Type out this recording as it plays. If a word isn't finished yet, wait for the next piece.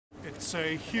It's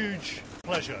a huge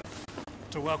pleasure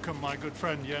to welcome my good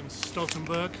friend Jens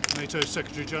Stoltenberg, NATO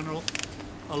Secretary General,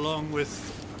 along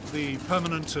with the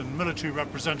permanent and military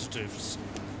representatives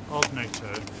of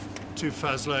NATO to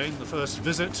Fallon, the first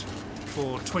visit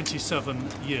for 27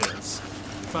 years.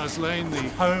 Fallon, the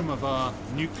home of our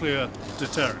nuclear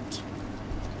deterrent.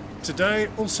 Today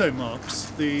also marks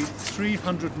the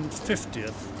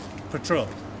 350th patrol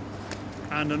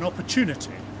and an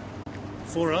opportunity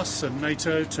for us and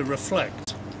NATO to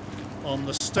reflect on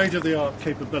the state-of-the-art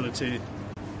capability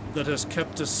that has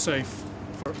kept us safe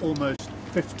for almost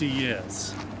 50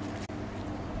 years.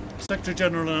 Secretary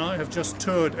General and I have just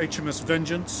toured HMS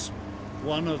Vengeance,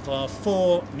 one of our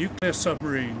 4 nuclear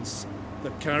submarines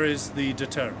that carries the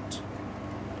deterrent.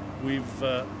 We've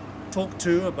talked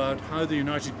too about how the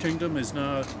United Kingdom is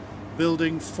now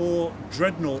building 4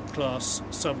 Dreadnought-class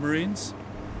submarines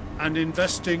and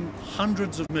investing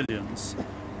hundreds of millions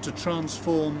to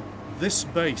transform this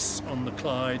base on the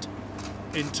Clyde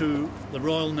into the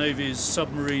Royal Navy's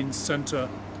Submarine Centre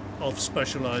of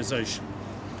Specialisation,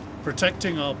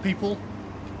 protecting our people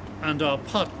and our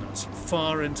partners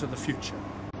far into the future.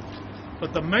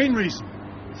 But the main reason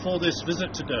for this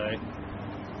visit today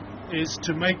is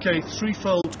to make a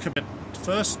threefold commitment.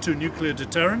 First, to nuclear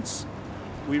deterrence.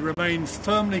 We remain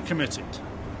firmly committed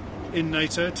in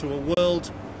NATO to a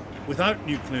world without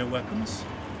nuclear weapons.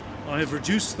 I have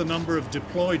reduced the number of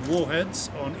deployed warheads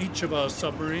on each of our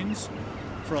submarines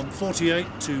from 48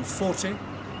 to 40,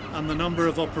 and the number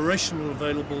of operational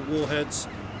available warheads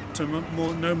to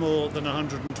no more than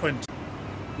 120.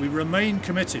 We remain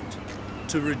committed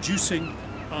to reducing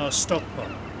our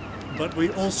stockpile, but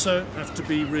we also have to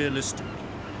be realistic.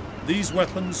 These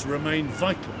weapons remain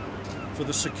vital for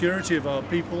the security of our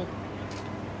people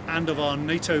and of our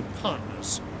NATO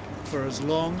partners for as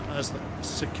long as the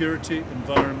security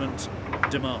environment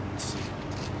demands.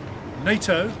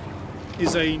 NATO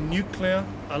is a nuclear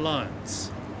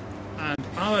alliance, and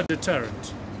our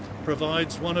deterrent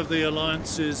provides one of the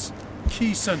alliance's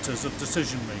key centres of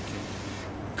decision-making,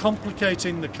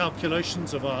 complicating the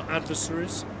calculations of our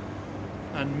adversaries.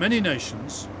 And many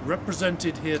nations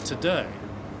represented here today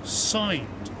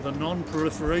signed the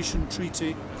Non-Proliferation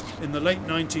Treaty in the late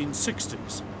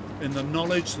 1960s in the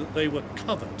knowledge that they were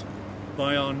covered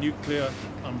by our nuclear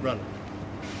umbrella.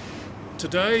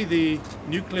 Today, the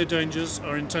nuclear dangers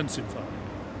are intensifying.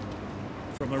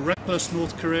 From a reckless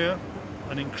North Korea,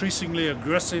 an increasingly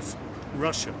aggressive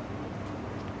Russia,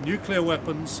 nuclear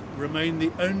weapons remain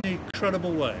the only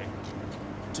credible way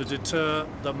to deter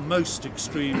the most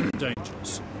extreme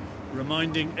dangers,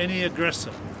 reminding any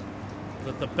aggressor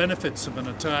that the benefits of an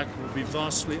attack will be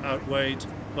vastly outweighed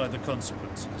by the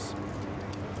consequences.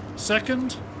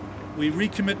 Second, we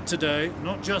recommit today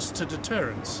not just to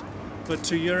deterrence, but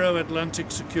to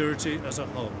Euro-Atlantic security as a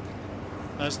whole.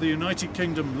 As the United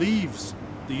Kingdom leaves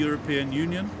the European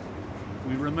Union,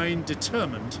 we remain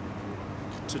determined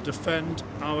to defend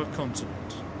our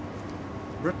continent.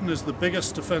 Britain is the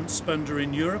biggest defence spender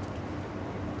in Europe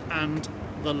and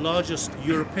the largest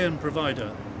European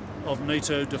provider of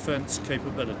NATO defence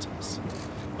capabilities.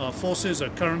 Our forces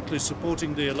are currently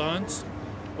supporting the alliance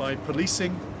by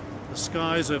policing the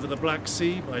skies over the Black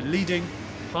Sea, by leading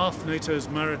half NATO's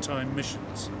maritime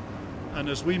missions. And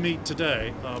as we meet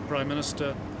today, our Prime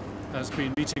Minister has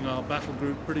been meeting our battle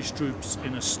group British troops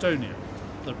in Estonia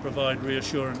that provide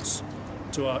reassurance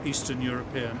to our Eastern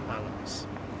European allies.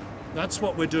 That's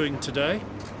what we're doing today,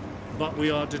 but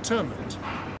we are determined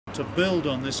to build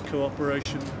on this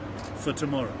cooperation for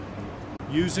tomorrow,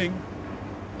 using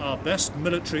our best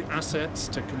military assets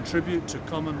to contribute to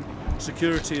common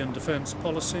security and defence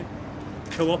policy,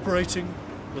 cooperating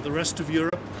with the rest of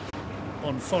Europe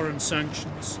on foreign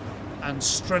sanctions, and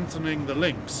strengthening the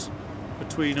links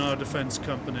between our defence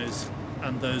companies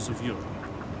and those of Europe.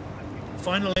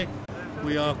 Finally,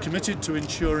 we are committed to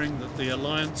ensuring that the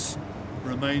alliance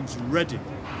remains ready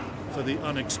for the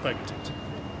unexpected.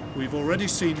 We've already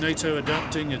seen NATO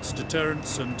adapting its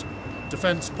deterrence and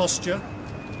defence posture.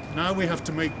 Now we have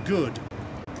to make good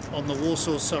on the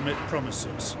Warsaw Summit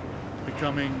promises,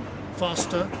 becoming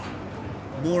faster,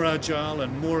 more agile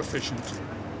and more efficient,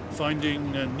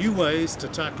 finding new ways to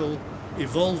tackle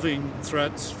evolving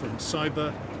threats from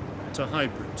cyber to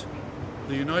hybrid.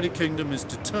 The United Kingdom is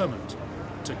determined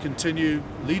to continue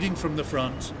leading from the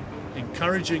front,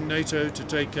 encouraging NATO to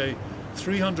take a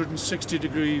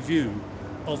 360-degree view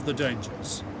of the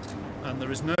dangers. And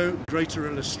there is no greater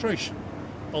illustration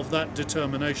of that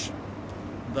determination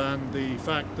than the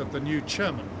fact that the new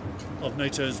chairman of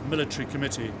NATO's military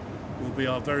committee will be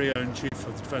our very own Chief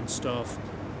of Defence Staff,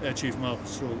 Air Chief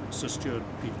Marshal Sir Stuart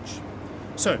Peach.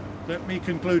 So, let me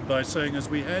conclude by saying as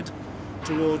we head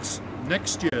towards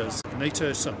next year's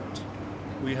NATO summit,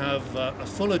 we have a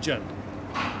full agenda,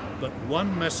 but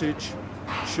one message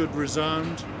should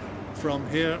resound from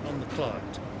here on the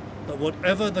Clyde, that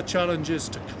whatever the challenges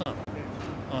to come,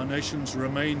 our nations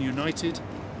remain united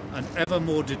and ever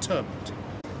more determined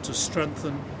to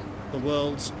strengthen the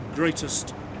world's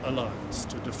greatest alliance,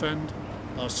 to defend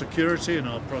our security and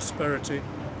our prosperity,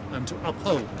 and to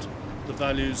uphold the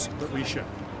values that we share.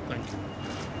 Thank you.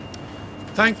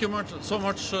 Thank you so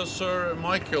much, Sir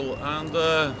Michael. And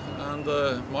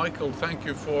Michael, thank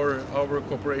you for our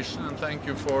cooperation, and thank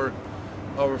you for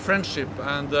our friendship,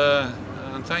 and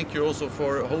thank you also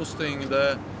for hosting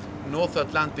the North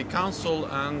Atlantic Council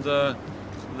and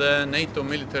the NATO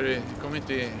Military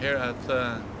Committee here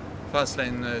at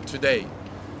Fallon today.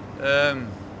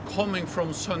 Coming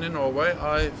from sunny Norway,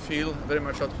 I feel very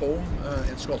much at home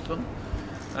in Scotland,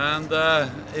 and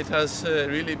it has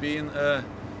really been a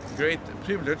great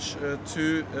privilege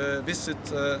to visit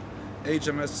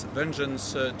HMS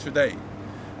Vengeance today,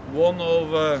 one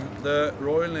of the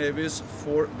Royal Navy's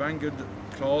 4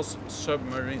 Vanguard-class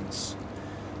submarines.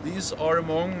 These are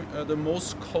among the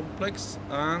most complex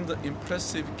and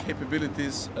impressive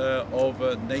capabilities of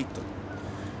NATO,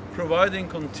 providing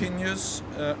continuous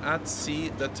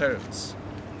at-sea deterrence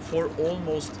for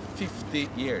almost 50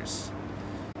 years.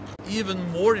 Even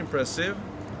more impressive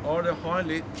are the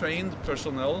highly trained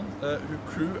personnel who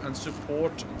crew and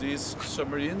support these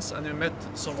submarines, and we met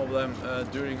some of them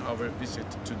during our visit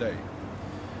today.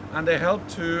 And they help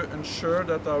to ensure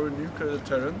that our nuclear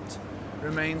deterrent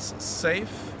remains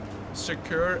safe,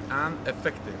 secure and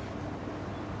effective.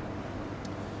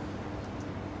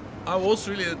 I was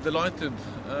really delighted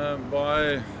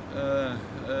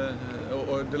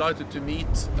delighted to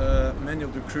meet many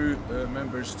of the crew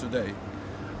members today.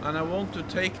 And I want to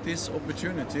take this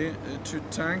opportunity to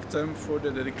thank them for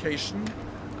their dedication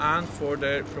and for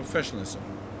their professionalism.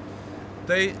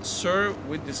 They serve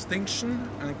with distinction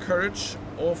and courage,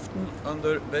 often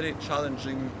under very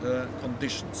challenging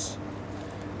conditions,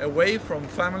 away from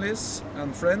families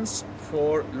and friends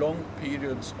for long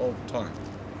periods of time.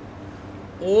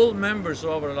 All members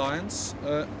of our alliance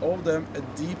owe them a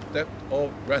deep debt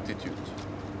of gratitude.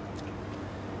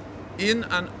 In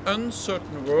an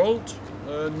uncertain world,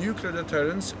 nuclear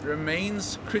deterrence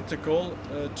remains critical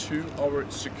to our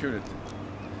security.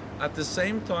 At the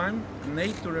same time,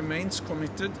 NATO remains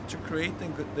committed to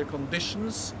creating the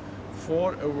conditions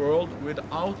for a world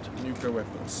without nuclear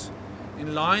weapons,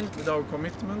 in line with our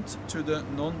commitment to the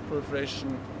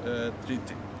Non-Proliferation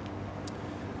Treaty.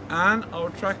 And our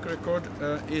track record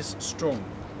is strong.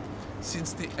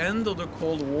 Since the end of the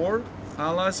Cold War,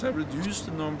 allies have reduced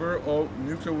the number of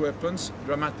nuclear weapons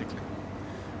dramatically.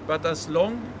 But as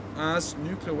long as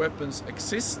nuclear weapons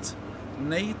exist,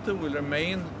 NATO will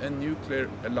remain a nuclear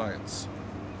alliance.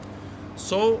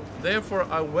 So, therefore,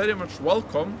 I very much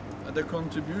welcome the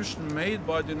contribution made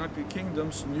by the United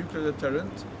Kingdom's nuclear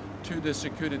deterrent to the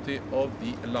security of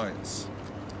the alliance.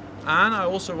 And I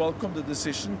also welcome the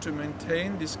decision to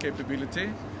maintain this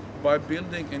capability by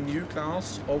building a new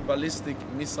class of ballistic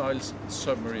missiles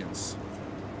submarines.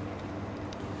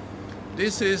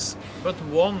 This is but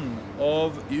one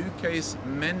of UK's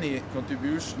many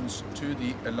contributions to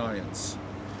the alliance.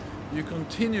 You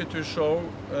continue to show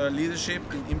leadership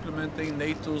in implementing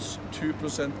NATO's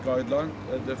 2% guideline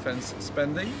defence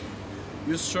spending.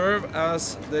 You serve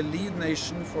as the lead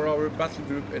nation for our battle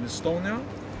group in Estonia.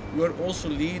 You are also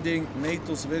leading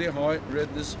NATO's very high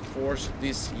readiness force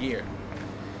this year.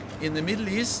 In the Middle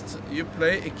East, you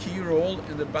play a key role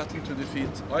in the battle to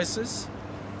defeat ISIS,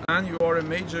 and you are a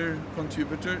major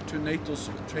contributor to NATO's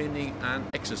training and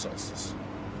exercises.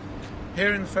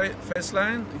 Here in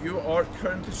Fallon, you are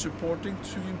currently supporting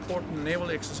 2 important naval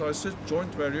exercises,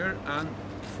 Joint Warrior and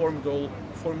Formidable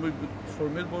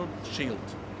Shield,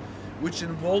 which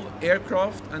involve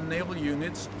aircraft and naval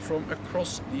units from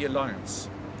across the alliance.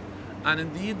 And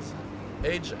indeed,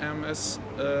 HMS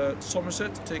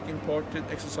Somerset, taking part in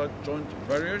exercise Joint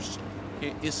Warriors,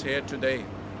 is here today.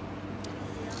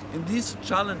 In these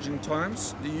challenging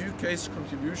times, the UK's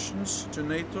contributions to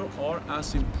NATO are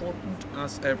as important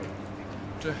as ever,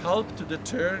 to help to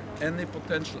deter any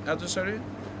potential adversary,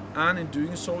 and in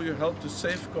doing so you help to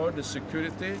safeguard the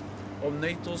security of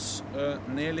NATO's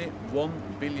nearly 1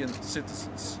 billion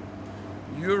citizens.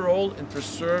 Your role in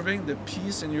preserving the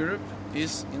peace in Europe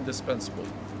is indispensable,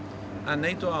 and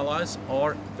NATO allies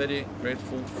are very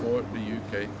grateful for the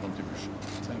UK contribution.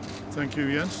 Thank you. Thank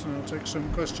you, Jens. I'll take some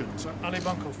questions. Ali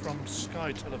Bunkel from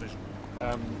Sky Television.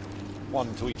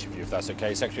 One to each of you, if that's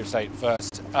okay. Secretary of State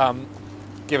first.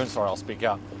 I'll speak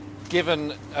up.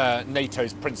 Given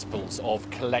NATO's principles of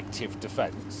collective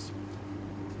defence,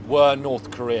 were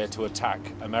North Korea to attack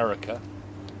America,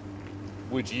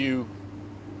 would you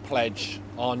pledge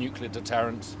our nuclear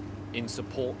deterrent in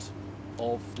support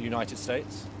of the United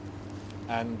States?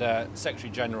 And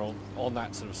Secretary General, on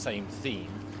that sort of same theme,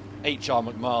 H.R.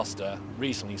 McMaster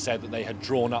recently said that they had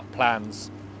drawn up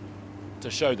plans to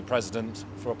show the President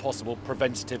for a possible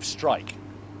preventative strike.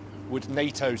 Would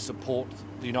NATO support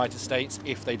the United States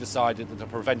if they decided that a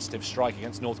preventative strike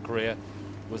against North Korea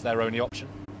was their only option?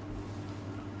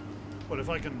 Well, if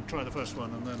I can try the first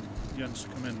one and then Jens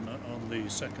come in on the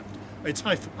second. It's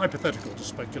hypothetical to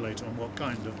speculate on what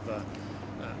kind of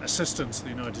assistance the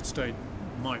United States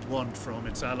might want from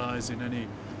its allies in any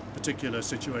particular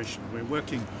situation. We're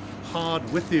working hard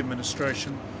with the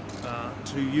administration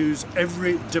to use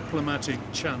every diplomatic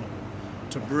channel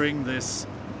to bring this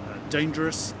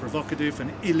dangerous, provocative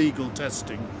and illegal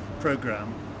testing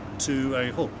program to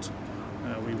a halt.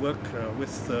 We work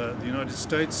with the United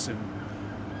States in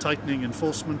tightening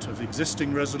enforcement of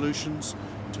existing resolutions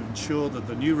to ensure that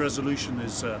the new resolution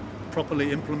is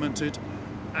properly implemented,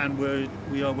 and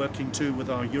we are working too with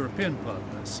our European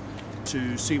partners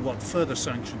to see what further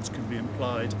sanctions can be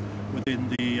applied within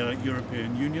the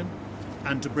European Union,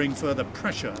 and to bring further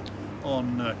pressure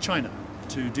on China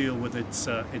to deal with its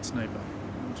neighbour.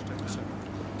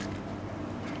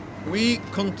 We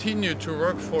continue to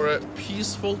work for a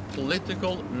peaceful,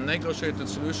 political, negotiated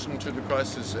solution to the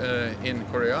crisis in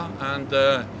Korea,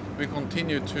 and we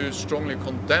continue to strongly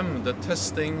condemn the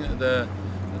testing, the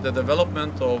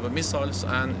development of missiles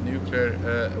and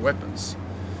nuclear weapons.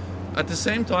 At the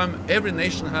same time, every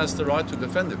nation has the right to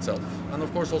defend itself, and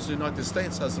of course also the United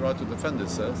States has the right to defend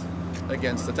itself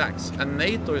against attacks. And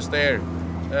NATO is there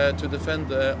to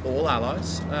defend all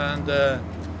allies, and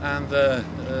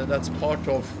that's part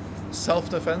of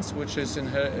self-defense, which is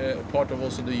part of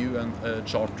also the UN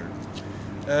Charter.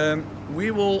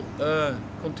 We will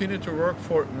continue to work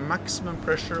for maximum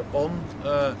pressure on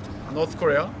North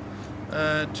Korea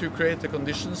to create the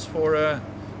conditions for a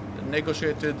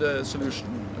negotiated solution.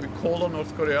 We call on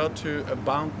North Korea to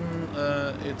abandon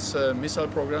its missile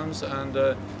programs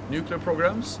and nuclear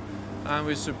programs, and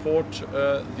we support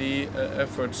the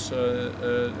efforts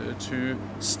to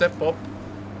step up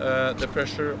the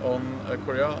pressure on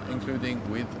Korea, including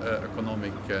with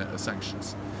economic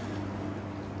sanctions.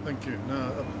 Thank you.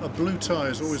 Now, a blue tie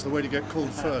is always the way to get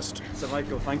called first. So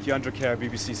Michael, thank you. Andrew Kerr,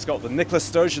 BBC Scotland. Nicola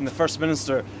Sturgeon, the First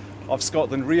Minister of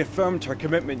Scotland, reaffirmed her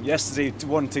commitment yesterday to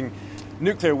wanting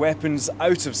nuclear weapons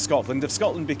out of Scotland. If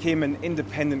Scotland became an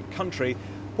independent country,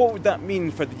 what would that mean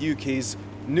for the UK's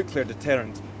nuclear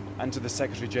deterrent? And to the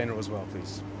Secretary-General as well,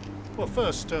 please. Well,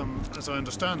 first, as I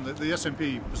understand, the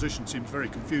SNP position seems very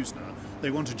confused now.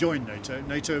 They want to join NATO.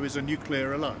 NATO is a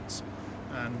nuclear alliance,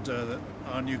 and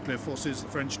our nuclear forces, the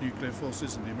French nuclear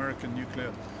forces and the American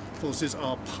nuclear forces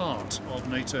are part of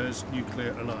NATO's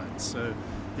nuclear alliance. So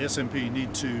the SNP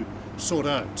need to sort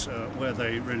out where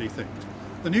they really think.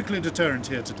 The nuclear deterrent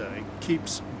here today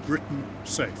keeps Britain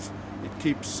safe. It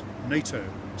keeps NATO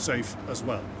safe as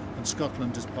well, and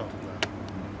Scotland is part of that.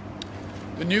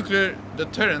 The nuclear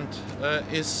deterrent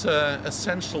is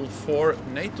essential for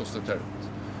NATO's deterrent,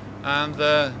 and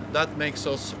that makes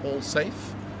us all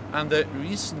safe. And the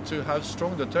reason to have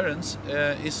strong deterrence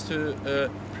is to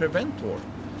prevent war,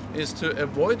 is to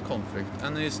avoid conflict,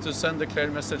 and is to send a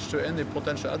clear message to any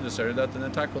potential adversary that an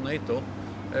attack on NATO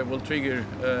will trigger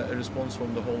a response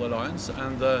from the whole alliance,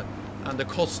 and the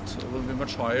cost will be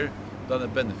much higher than the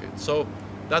benefit. So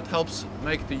that helps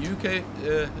make the UK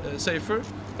safer,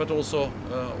 but also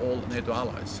all NATO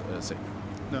allies safer.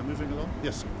 Now, moving along.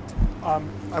 Yes.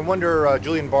 I wonder,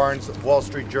 Julian Barnes, Wall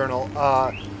Street Journal,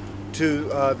 to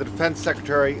the Defense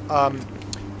Secretary.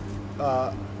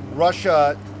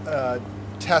 Russia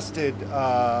tested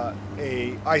a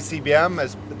ICBM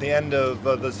as at the end of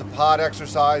the Zapad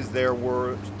exercise.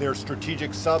 Their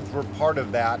strategic subs were part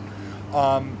of that.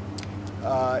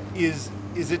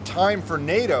 Is it time for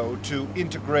NATO to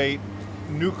integrate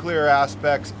nuclear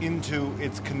aspects into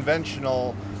its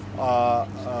conventional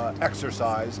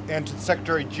exercise? And to the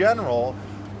Secretary General,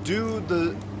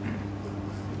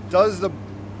 does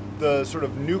the sort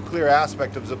of nuclear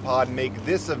aspect of Zapad make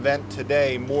this event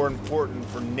today more important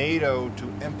for NATO to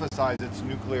emphasize its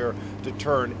nuclear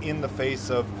deterrent in the face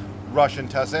of Russian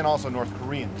tests and also North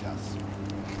Korean tests?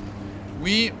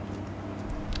 We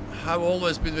have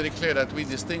always been very clear that we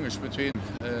distinguish between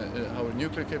our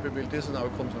nuclear capabilities and our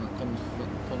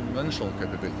conventional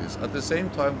capabilities. At the same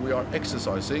time, we are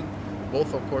exercising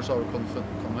both, of course, our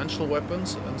conventional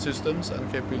weapons and systems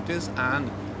and capabilities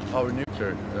and our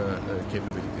nuclear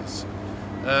capabilities.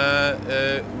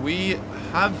 We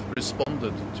have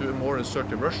responded to a more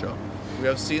assertive Russia We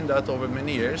have seen that over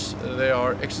many years. They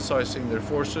are exercising their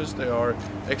forces, they are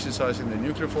exercising their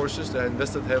nuclear forces, they are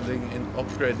invested heavily in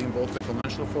upgrading both the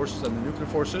conventional forces and the nuclear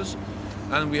forces.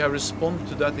 And we have responded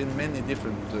to that in many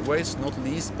different ways, not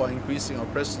least by increasing our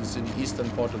presence in the eastern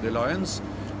part of the alliance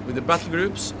with the battle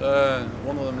groups,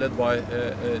 one of them led by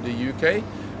the UK.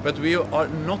 But we are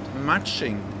not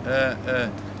matching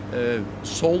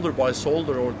soldier by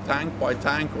soldier or tank by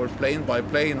tank or plane by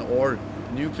plane or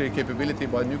nuclear capability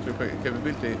by nuclear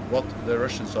capability what the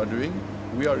Russians are doing.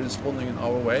 We are responding in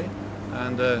our way,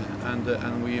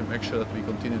 and we make sure that we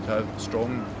continue to have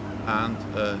strong and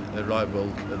reliable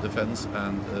defense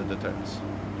and deterrence.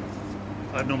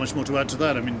 I have not much more to add to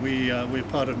that. I mean, we're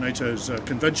part of NATO's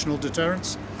conventional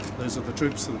deterrence. Those are the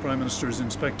troops that the Prime Minister is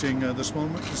inspecting this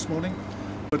morning.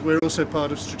 But we're also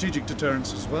part of strategic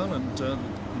deterrence as well, and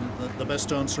the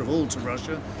best answer of all to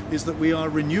Russia is that we are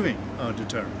renewing our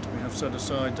deterrent. We have set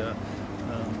aside a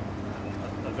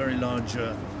very large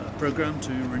program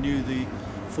to renew the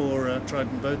 4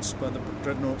 Trident boats by the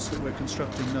dreadnoughts that we're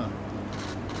constructing now.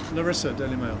 Larissa,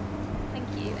 Daily Mail. Thank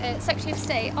you. Secretary of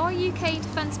State, are UK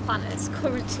defence planners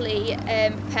currently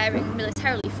preparing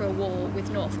militarily for a war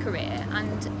with North Korea?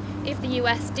 And if the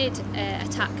US did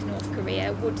attack North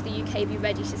Korea, would the UK be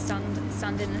ready to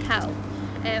stand in and help?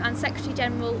 And Secretary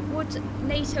General, would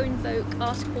NATO invoke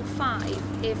Article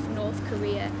 5 if North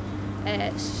Korea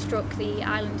struck the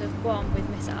island of Guam with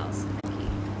missiles? Thank you.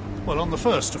 Well, on the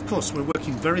first, of course, we're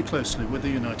working very closely with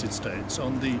the United States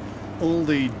on all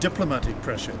the diplomatic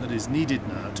pressure that is needed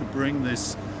now to bring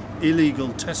this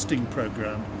illegal testing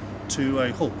program to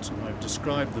a halt. I've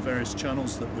described the various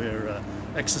channels that we're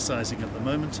exercising at the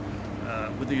moment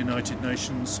with the United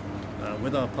Nations,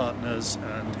 with our partners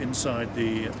and inside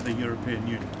the European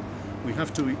Union. We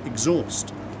have to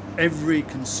exhaust every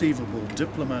conceivable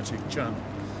diplomatic channel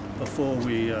before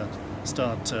we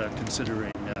start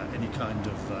considering any kind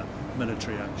of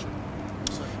military action.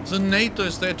 So NATO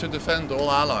is there to defend all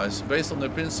allies based on the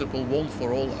principle one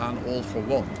for all and all for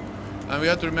one. And we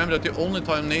have to remember that the only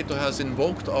time NATO has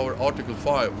invoked our Article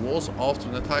 5 was after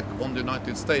an attack on the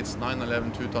United States,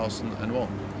 9/11/2001.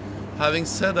 Having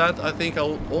said that, I think I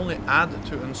will only add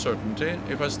to uncertainty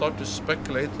if I start to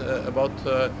speculate about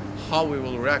how we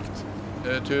will react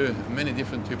to many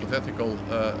different hypothetical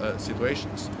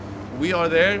situations. We are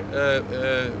there,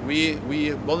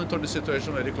 we monitor the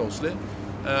situation very closely,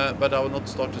 but I will not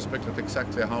start to speculate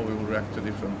exactly how we will react to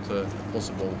different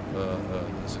possible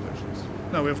situations.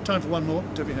 Now we have time for one more.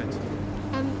 Debbie Haynes.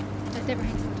 Deborah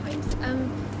Haynes from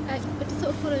Times. But just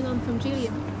sort of following on from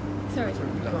Julian. Sorry.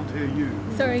 I can't hear you.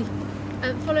 Sorry.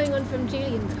 Following on from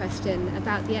Julian's question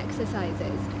about the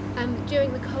exercises,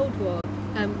 during the Cold War,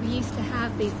 we used to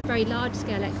have these very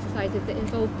large-scale exercises that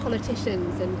involved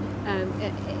politicians and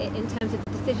in terms of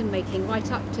decision making, right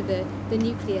up to the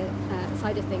nuclear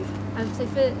side of things. So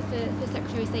for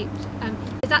Secretary of State,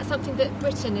 is that something that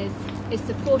Britain is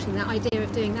supporting, that idea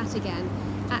of doing that again?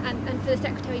 And for the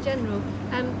Secretary General,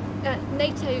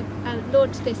 NATO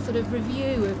launched this sort of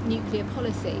review of nuclear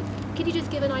policy. Could you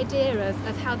just give an idea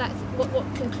of how that's what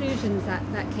conclusions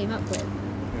that came up with?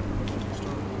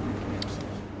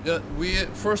 Yeah, we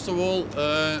first of all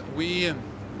we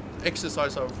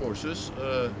exercise our forces,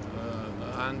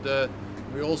 and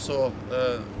we also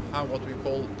have what we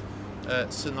call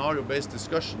scenario-based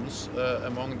discussions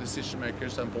among decision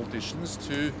makers and politicians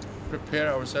to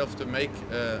prepare ourselves to make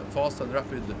fast and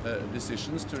rapid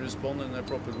decisions to respond in an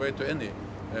appropriate way to any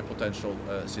potential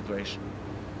situation.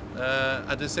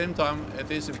 At the same time, it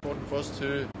is important for us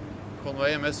to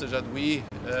convey a message that we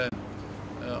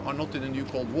are not in a new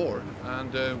Cold War,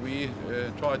 and we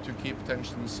try to keep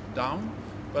tensions down,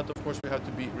 but of course we have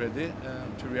to be ready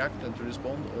to react and to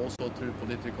respond also through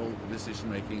political decision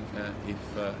making if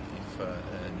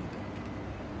needed.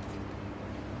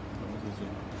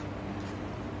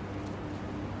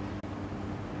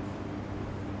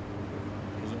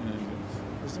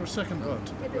 Is there a second part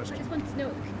to the I question? just wanted to know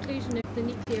what the conclusion of the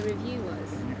nuclear review was.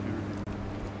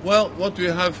 Well, what we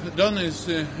have done is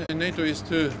in NATO is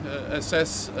to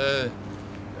assess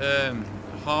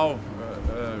how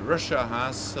Russia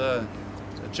has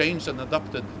changed and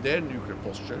adapted their nuclear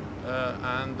posture,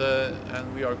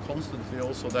 and we are constantly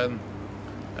also then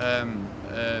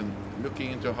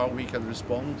looking into how we can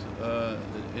respond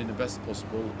in the best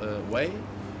possible way.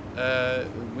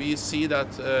 We see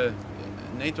that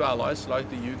NATO allies like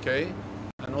the UK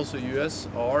and also US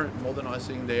are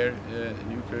modernizing their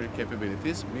nuclear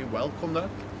capabilities. We welcome that.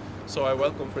 So I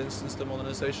welcome, for instance, the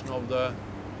modernization of the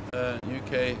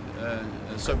UK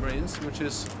submarines, which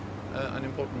is an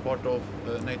important part of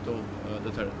NATO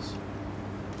deterrence.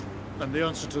 And the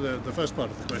answer to the first part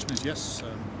of the question is yes.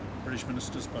 British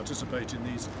ministers participate in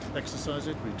these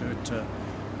exercises. We do it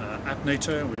at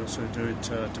NATO. We also do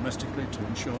it domestically to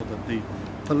ensure that the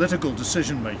political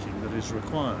decision making that is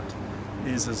required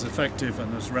is as effective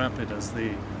and as rapid as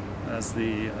the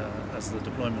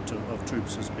deployment of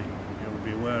troops has been. You'll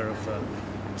be aware of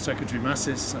Secretary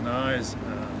Mattis and I's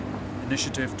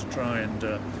initiative to try and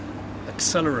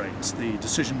accelerate the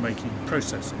decision-making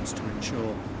processes to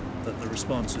ensure that the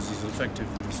response is as effective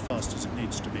and as fast as it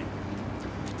needs to be.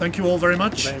 Thank you all very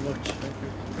much.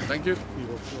 Thank you. We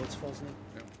work towards Fallon.